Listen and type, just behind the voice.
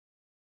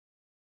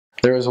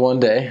There was one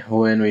day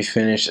when we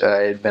finished,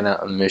 I had been out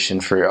on mission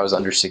I was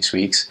under 6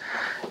 weeks,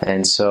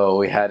 and so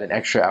we had an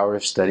extra hour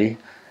of study,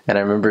 and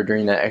I remember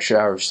during that extra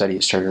hour of study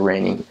it started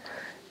raining.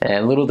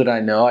 And little did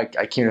I know, I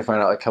came to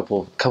find out a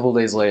couple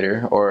days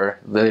later, or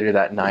later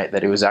that night,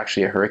 that it was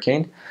actually a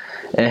hurricane.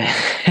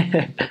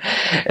 And,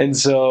 and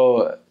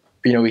so,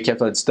 we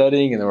kept on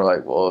studying, and then we're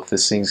like, well, if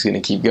this thing's going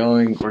to keep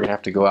going, we're going to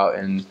have to go out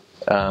and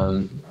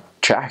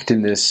tracked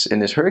in this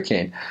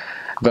hurricane.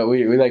 But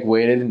we like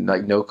waited and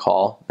like no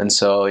call. And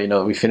so,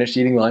 we finished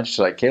eating lunch,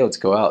 like, hey, let's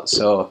go out.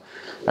 So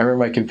I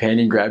remember my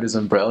companion grabbed his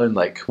umbrella and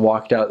like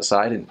walked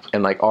outside,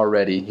 and like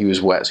already he was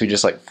wet. So he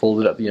just like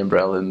folded up the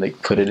umbrella and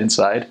like put it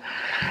inside.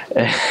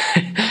 And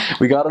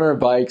we got on our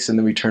bikes, and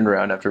then we turned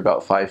around after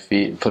about 5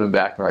 feet and put them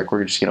back. And we're like,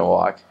 we're just going to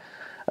walk.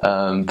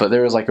 But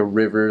there was like a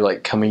river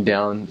like coming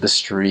down the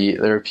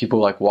street. There were people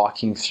like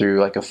walking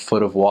through like a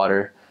foot of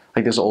water.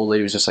 Like this old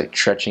lady was just like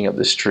trekking up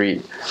the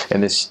street,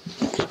 and this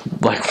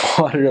like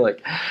water,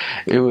 like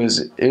it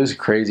was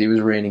crazy. It was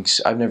raining.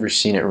 I've never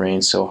seen it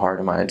rain so hard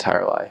in my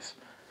entire life.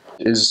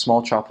 It was a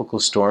small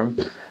tropical storm,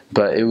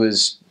 but it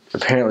was,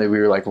 apparently we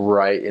were like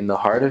right in the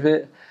heart of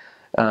it.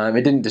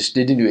 It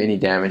didn't do any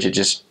damage. It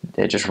just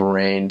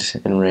rained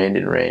and rained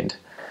and rained.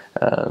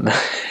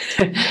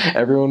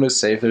 Everyone was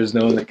safe. There was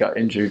no one that got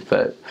injured,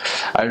 but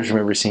I just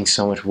remember seeing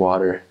so much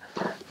water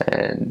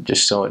and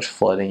just so much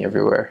flooding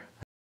everywhere.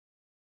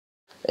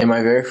 In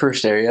my very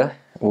first area,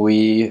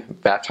 we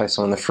baptized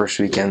someone the first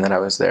weekend that I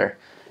was there,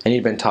 and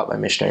he'd been taught by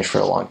missionaries for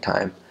a long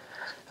time.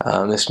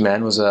 This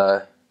man was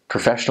a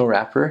professional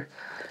rapper,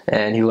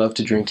 and he loved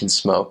to drink and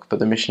smoke, but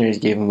the missionaries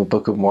gave him a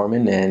Book of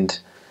Mormon, and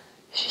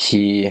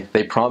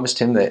they promised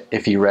him that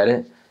if he read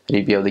it, that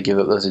he'd be able to give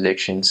up those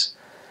addictions.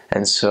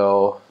 And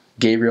so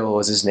Gabriel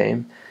was his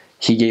name.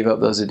 He gave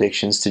up those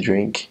addictions to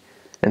drink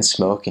and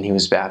smoke, and he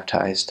was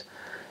baptized.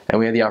 And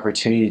we had the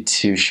opportunity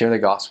to share the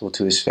gospel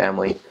to his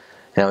family.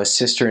 Now, his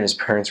sister and his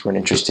parents weren't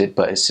interested,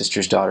 but his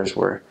sister's daughters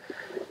were.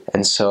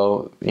 And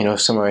so,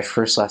 some of my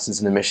first lessons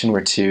in the mission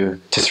were to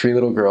 3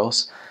 little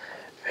girls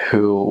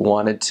who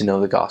wanted to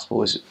know the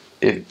gospel,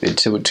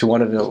 to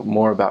want to know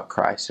more about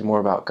Christ and more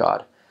about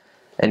God.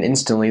 And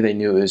instantly they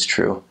knew it was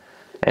true.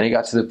 And it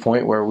got to the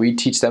point where we'd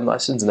teach them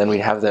lessons, and then we'd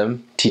have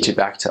them teach it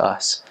back to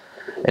us.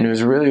 And it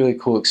was a really, really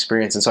cool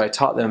experience. And so I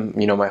taught them,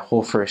 my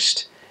whole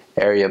first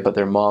area, but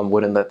their mom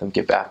wouldn't let them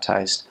get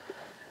baptized.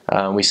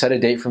 We set a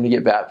date for them to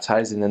get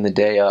baptized, and then the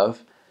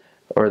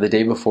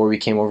day before, we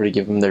came over to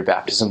give them their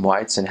baptism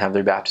whites and have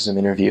their baptism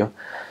interview.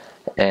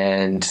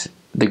 And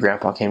the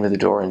grandpa came to the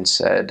door and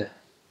said,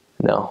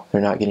 no,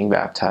 they're not getting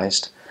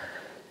baptized,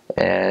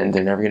 and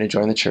they're never going to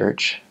join the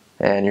church,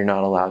 and you're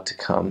not allowed to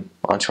come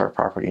onto our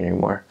property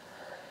anymore.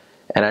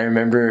 And I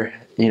remember,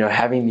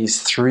 having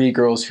these 3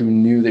 girls who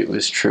knew that it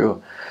was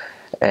true,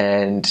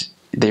 and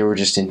they were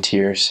just in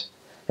tears.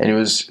 And it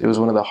was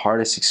one of the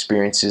hardest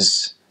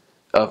experiences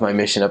of my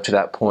mission up to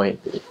that point,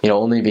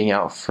 only being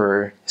out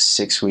for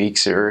 6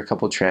 weeks or a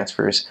couple of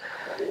transfers.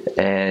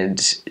 And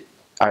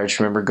I just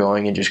remember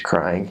going and just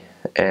crying.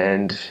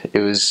 And it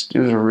was a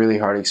really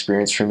hard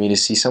experience for me to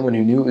see someone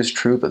who knew it was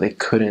true, but they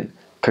couldn't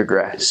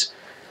progress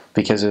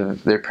because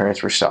of their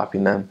parents were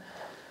stopping them.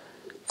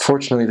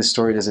 Fortunately, the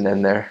story doesn't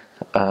end there.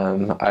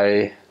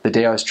 The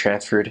day I was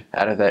transferred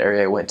out of that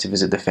area, I went to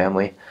visit the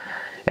family.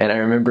 And I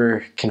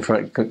remember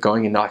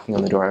going and knocking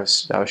on the door. I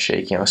was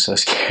shaking. I was so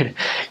scared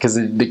because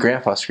the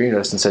grandpa screamed at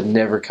us and said,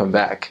 never come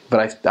back.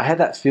 But I had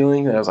that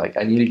feeling that I was like,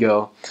 I need to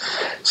go.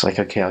 So like,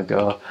 okay, I'll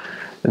go.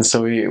 And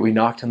so we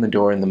knocked on the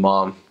door, and the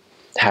mom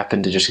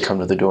happened to just come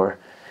to the door.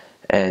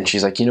 And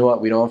she's like, you know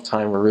what? We don't have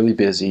time. We're really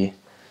busy.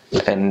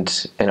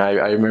 And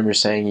I remember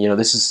saying,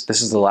 this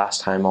is the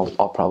last time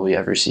I'll probably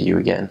ever see you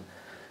again.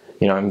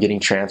 I'm getting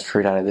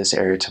transferred out of this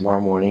area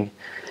tomorrow morning.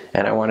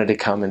 And I wanted to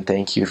come and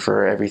thank you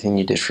for everything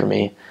you did for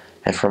me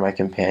and for my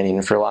companion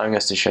and for allowing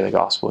us to share the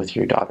gospel with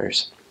your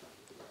daughters.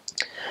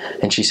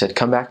 And she said,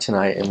 come back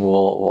tonight and we'll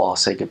all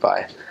say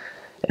goodbye.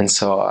 And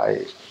so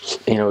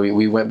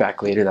we went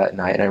back later that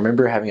night, and I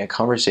remember having a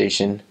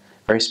conversation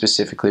very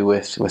specifically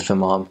with the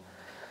mom.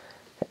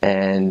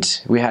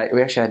 And we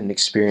actually had an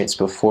experience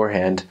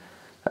beforehand.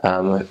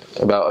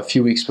 About a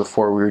few weeks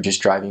before, we were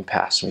just driving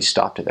past, and we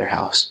stopped at their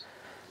house.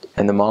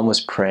 And the mom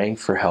was praying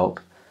for help.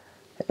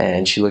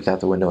 And she looked out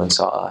the window and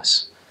saw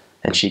us.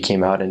 And she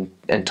came out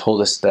and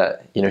told us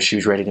that, she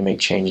was ready to make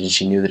change, and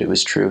she knew that it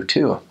was true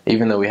too,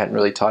 even though we hadn't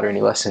really taught her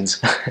any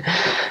lessons.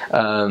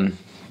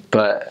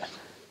 But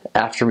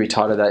after we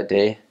taught her that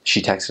day,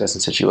 she texted us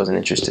and said she wasn't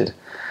interested.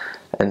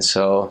 And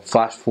so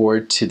flash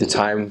forward to the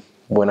time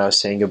when I was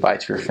saying goodbye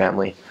to her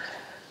family.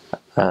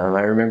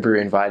 I remember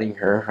inviting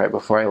her right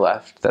before I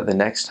left that the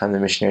next time the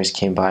missionaries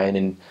came by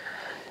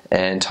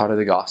and taught her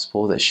the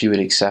gospel, that she would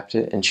accept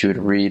it and she would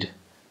read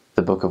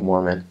the Book of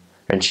Mormon,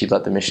 and she'd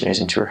let the missionaries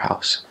into her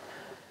house.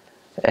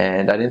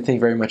 And I didn't think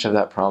very much of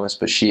that promise,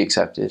 but she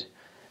accepted,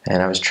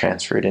 and I was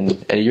transferred.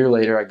 And a year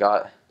later, I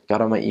got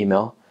on my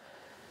email,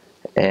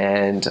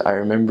 and I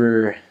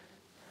remember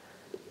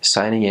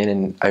signing in,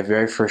 and I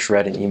very first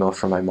read an email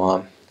from my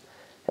mom.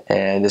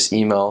 And this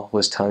email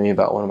was telling me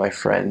about one of my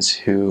friends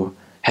who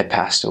had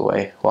passed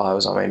away while I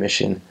was on my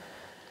mission.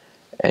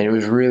 And it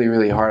was really,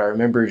 really hard. I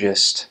remember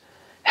just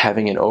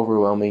having an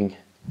overwhelming,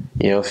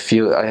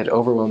 I had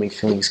overwhelming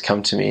feelings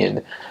come to me. And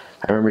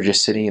I remember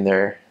just sitting in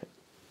there,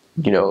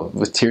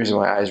 with tears in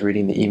my eyes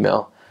reading the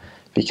email,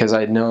 because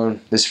I'd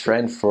known this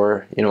friend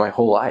for, my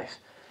whole life.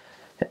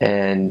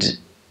 And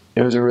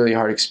it was a really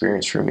hard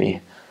experience for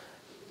me.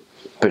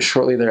 But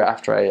shortly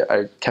thereafter,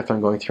 I kept on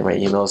going through my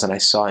emails, and I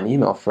saw an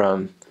email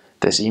from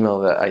this email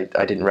that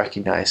I didn't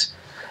recognize.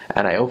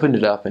 And I opened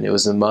it up, and it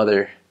was the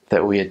mother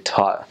that we had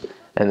taught,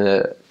 and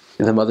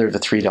the mother of the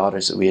 3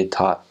 daughters that we had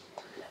taught.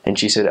 And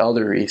she said,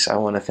 "Elder Reese, I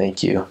want to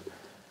thank you.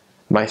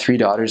 My 3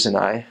 daughters and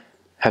I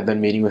have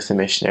been meeting with the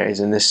missionaries,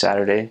 and this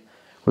Saturday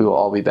we will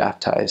all be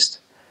baptized."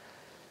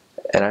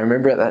 And I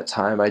remember at that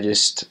time, I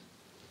just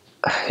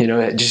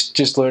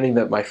learning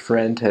that my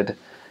friend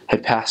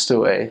had passed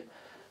away,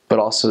 but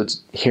also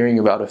hearing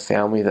about a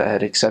family that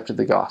had accepted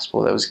the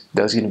gospel, that was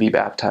going to be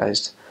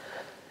baptized.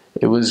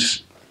 It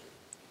was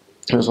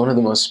one of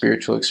the most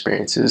spiritual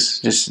experiences.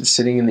 Just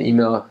sitting in the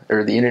email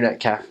or the internet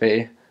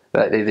cafe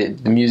that day,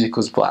 the music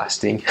was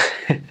blasting,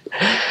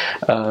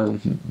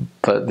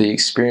 but the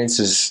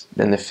experiences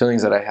and the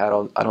feelings that I had,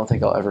 I don't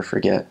think I'll ever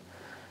forget.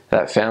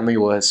 That family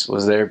was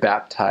there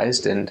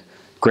baptized, and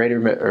greater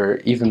or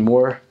even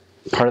more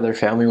part of their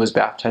family was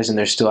baptized, and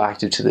they're still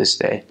active to this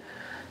day.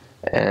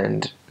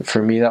 And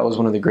for me, that was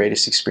one of the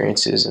greatest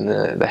experiences and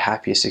the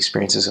happiest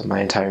experiences of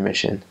my entire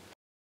mission.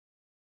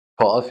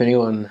 Well, if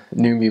anyone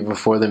knew me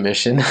before the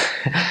mission,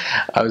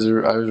 I was a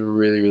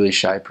really, really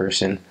shy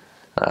person.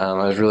 I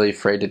was really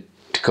afraid to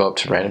go up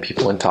to random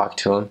people and talk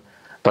to them.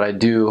 But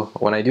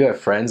when I do have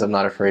friends, I'm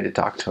not afraid to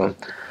talk to them.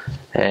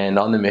 And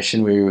on the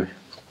mission, we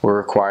were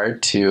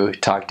required to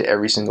talk to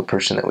every single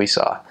person that we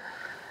saw.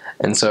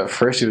 And so at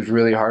first it was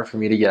really hard for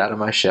me to get out of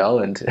my shell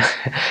and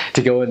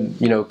to go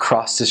and,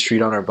 cross the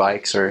street on our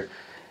bikes or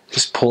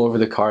just pull over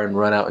the car and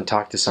run out and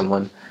talk to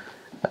someone.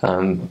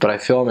 But I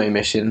feel on my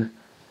mission,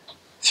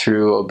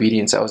 through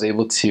obedience, I was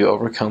able to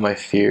overcome my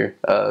fear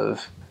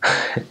of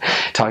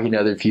talking to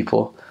other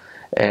people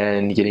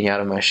and getting out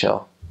of my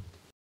shell.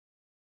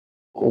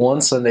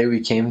 One Sunday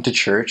we came to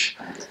church,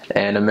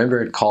 and a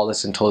member had called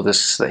us and told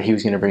us that he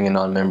was going to bring a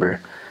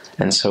non-member.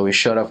 And so we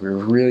showed up. We were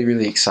really,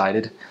 really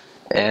excited.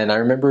 And I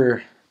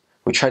remember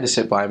we tried to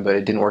sit by him, but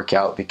it didn't work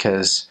out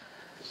because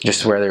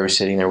just where they were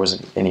sitting, there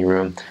wasn't any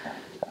room.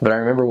 But I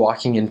remember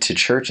walking into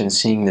church and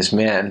seeing this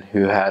man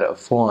who had a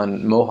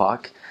full-on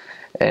mohawk,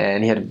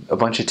 and he had a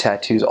bunch of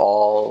tattoos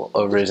all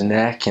over his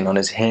neck and on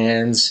his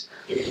hands,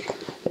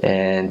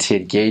 and he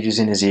had gauges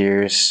in his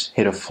ears.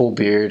 He had a full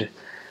beard.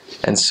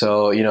 And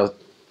so,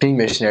 being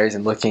missionaries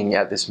and looking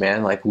at this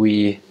man, like,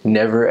 we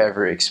never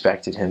ever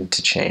expected him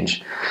to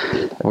change.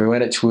 And we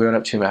went up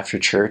to him after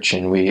church,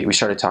 and we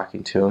started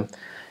talking to him,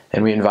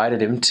 and we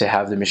invited him to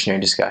have the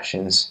missionary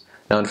discussions.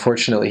 Now,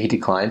 unfortunately, he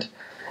declined,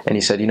 and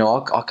he said,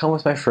 I'll come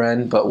with my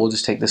friend, but we'll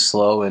just take this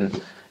slow,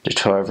 and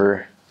just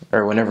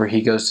whenever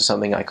he goes to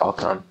something, I'll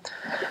come.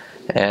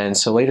 And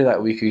so later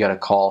that week, we got a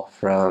call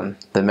from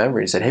the member.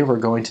 He said, "Hey, we're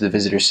going to the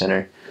visitor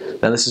center."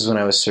 Now, this is when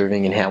I was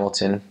serving in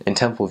Hamilton, in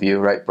Templeview,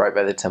 right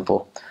by the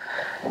temple.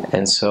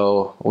 And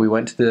so we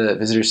went to the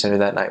visitor center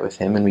that night with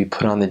him, and we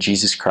put on the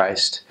Jesus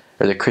Christ,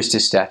 or the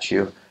Christus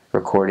statue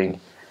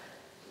recording.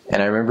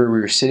 And I remember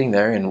we were sitting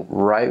there, and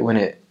right when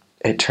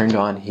it turned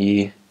on,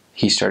 he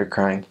started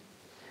crying.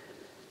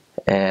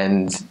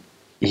 And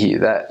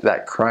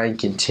that crying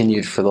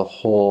continued for the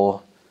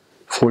whole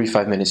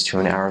 45 minutes to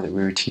an hour that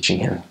we were teaching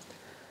him.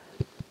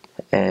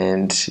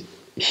 And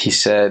he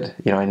said,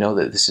 "I know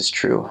that this is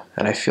true,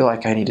 and I feel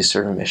like I need to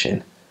serve a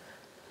mission."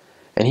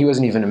 And he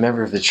wasn't even a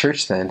member of the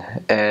church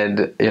then.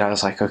 And I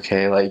was like,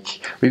 okay,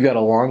 we've got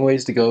a long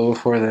ways to go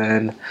before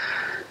then.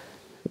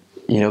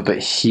 But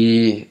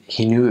he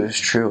knew it was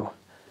true.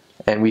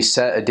 And we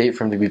set a date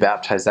for him to be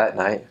baptized that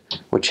night,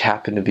 which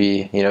happened to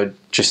be,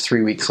 just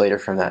 3 weeks later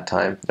from that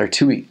time, or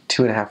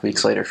 2.5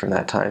 weeks later from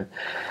that time.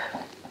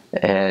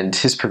 And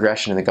his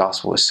progression in the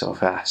gospel was so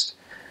fast.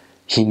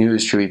 He knew it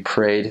was true. He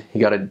prayed. He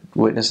got a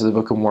witness of the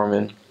Book of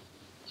Mormon.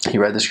 He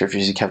read the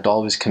scriptures. He kept all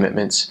of his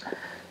commitments.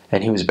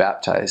 And he was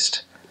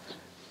baptized.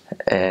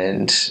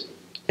 And,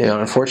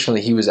 unfortunately,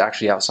 he was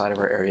actually outside of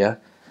our area.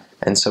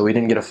 And so we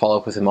didn't get a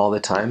follow-up with him all the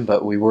time,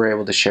 but we were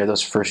able to share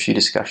those first few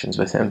discussions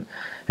with him.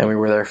 And we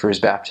were there for his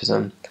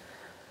baptism.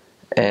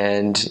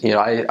 And,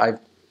 I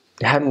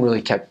hadn't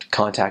really kept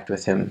contact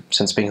with him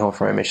since being home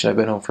from my mission. I've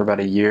been home for about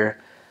a year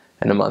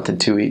and a month and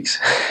 2 weeks.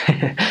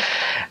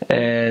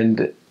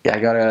 And I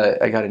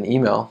got an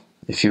email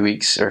a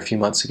few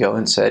months ago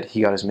and said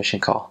he got his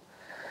mission call.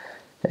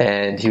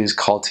 And he was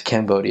called to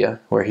Cambodia,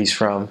 where he's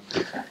from,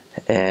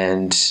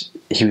 and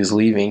he was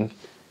leaving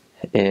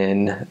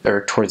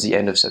towards the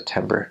end of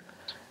September.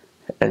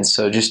 And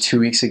so just 2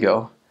 weeks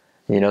ago,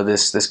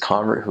 this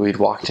convert who we'd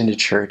walked into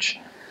church,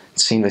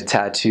 seen with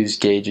tattoos,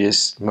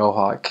 gauges,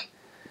 mohawk,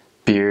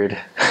 beard,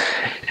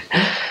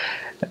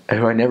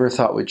 who I never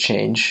thought would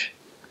change.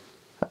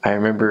 I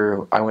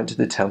remember I went to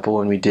the temple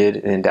and we did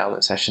an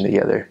endowment session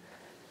together,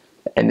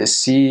 and to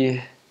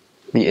see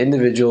the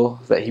individual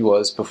that he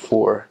was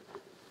before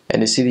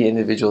and to see the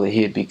individual that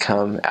he had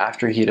become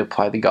after he had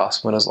applied the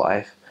gospel in his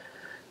life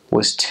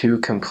was two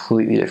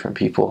completely different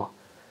people.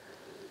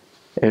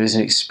 It was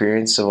an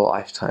experience of a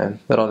lifetime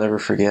that I'll never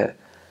forget.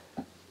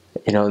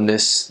 You know,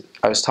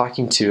 I was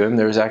talking to him.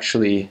 There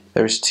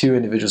was two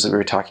individuals that we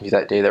were talking to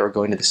that day that were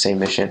going to the same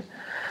mission.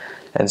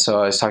 And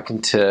so I was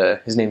talking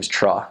to, his name's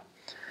Tra. I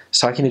was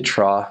talking to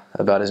Tra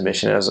about his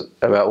mission,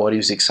 about what he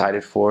was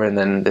excited for, and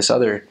then this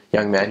other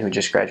young man who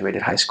just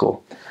graduated high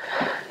school.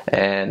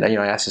 And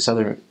I asked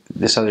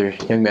this other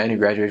young man who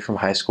graduated from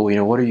high school,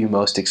 what are you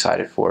most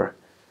excited for?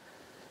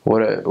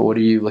 What are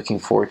you looking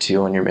forward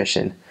to on your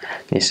mission?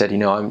 And he said,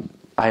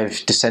 I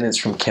have descendants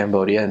from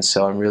Cambodia, and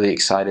so I'm really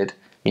excited,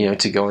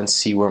 to go and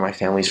see where my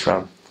family's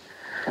from.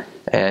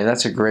 And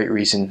that's a great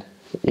reason.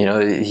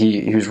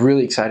 He was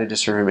really excited to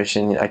serve a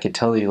mission. I could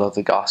tell that he loved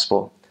the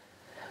gospel.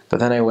 But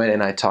then I went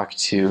and I talked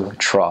to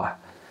Tra.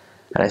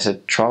 And I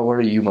said, Tra, what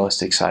are you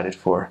most excited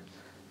for?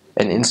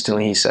 And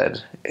instantly he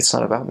said, it's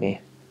not about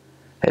me.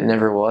 It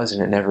never was,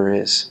 and it never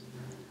is.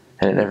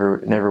 And it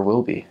never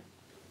will be.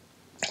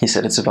 He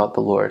said, it's about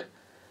the Lord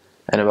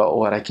and about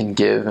what I can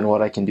give and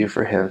what I can do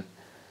for him.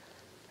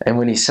 And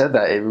when he said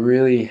that, it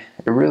really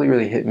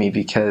hit me,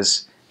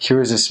 because here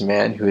was this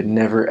man who had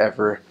never,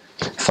 ever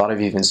thought of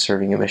even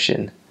serving a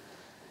mission,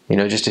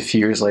 just a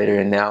few years later,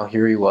 and now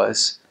here he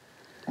was,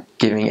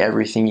 giving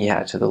everything he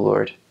had to the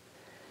Lord.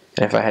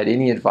 And if I had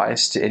any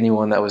advice to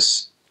anyone that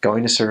was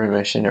going to serve a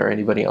mission or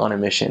anybody on a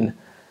mission,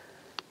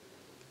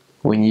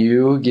 when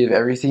you give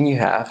everything you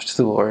have to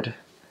the Lord,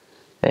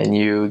 and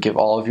you give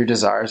all of your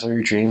desires, all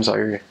your dreams, all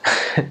your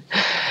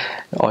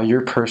all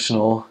your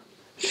personal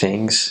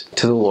things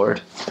to the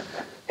Lord,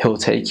 He'll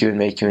take you and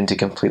make you into a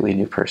completely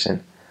new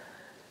person.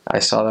 I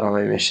saw that on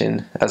my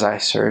mission as I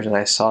served, and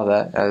I saw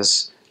that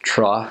as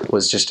Tra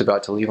was just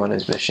about to leave on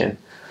his mission.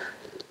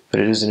 But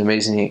it was an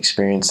amazing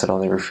experience that I'll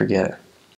never forget.